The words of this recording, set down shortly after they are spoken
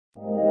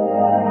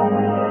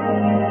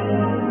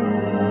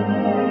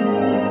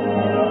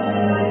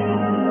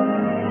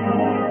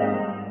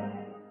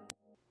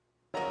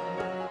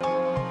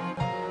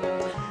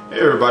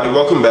everybody,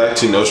 welcome back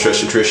to No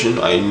Stress Nutrition.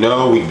 I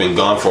know we've been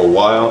gone for a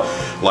while.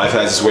 Life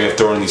has its way of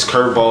throwing these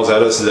curveballs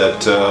at us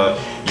that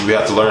you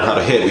have to learn how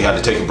to hit. We had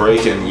to take a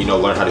break and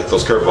learn how to hit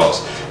those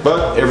curveballs.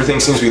 But everything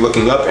seems to be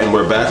looking up and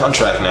we're back on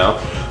track now.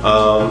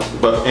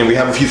 And we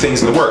have a few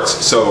things in the works.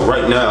 So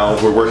right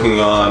now we're working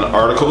on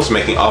articles,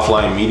 making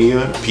offline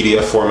media,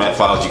 PDF format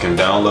files you can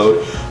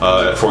download.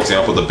 For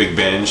example, the Big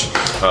Binge,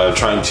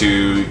 trying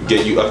to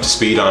get you up to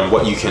speed on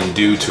what you can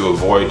do to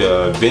avoid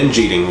binge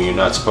eating when you're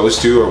not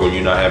supposed to, or when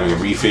you're not having a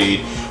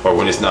refeed, or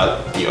when it's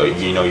not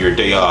your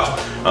day off.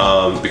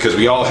 Because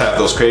we all have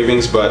those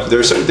cravings, but there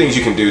are certain things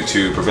you can do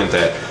to prevent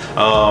that.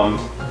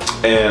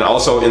 And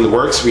also in the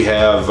works, we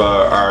have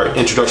our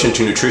Introduction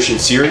to Nutrition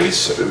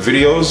series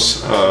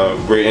videos.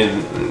 We're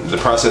in the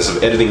process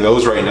of editing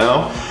those right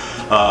now.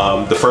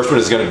 The first one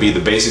is going to be the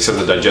basics of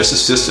the digestive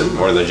system,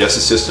 or the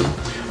digestive system.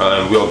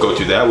 We'll go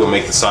through that. We'll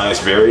make the science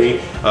very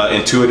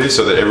intuitive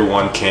so that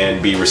everyone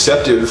can be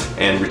receptive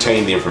and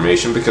retain the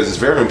information, because it's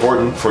very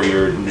important for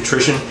your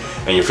nutrition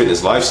and your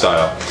fitness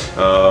lifestyle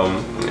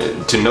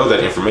to know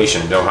that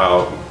information,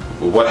 know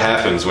what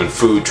happens when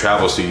food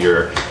travels through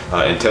your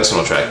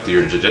intestinal tract,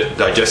 through your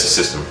digestive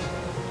system.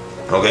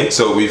 Okay,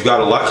 so we've got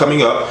a lot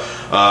coming up,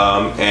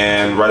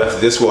 and right after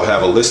this we'll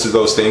have a list of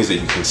those things that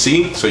you can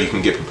see so you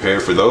can get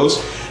prepared for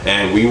those,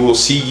 and we will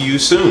see you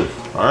soon.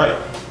 All right.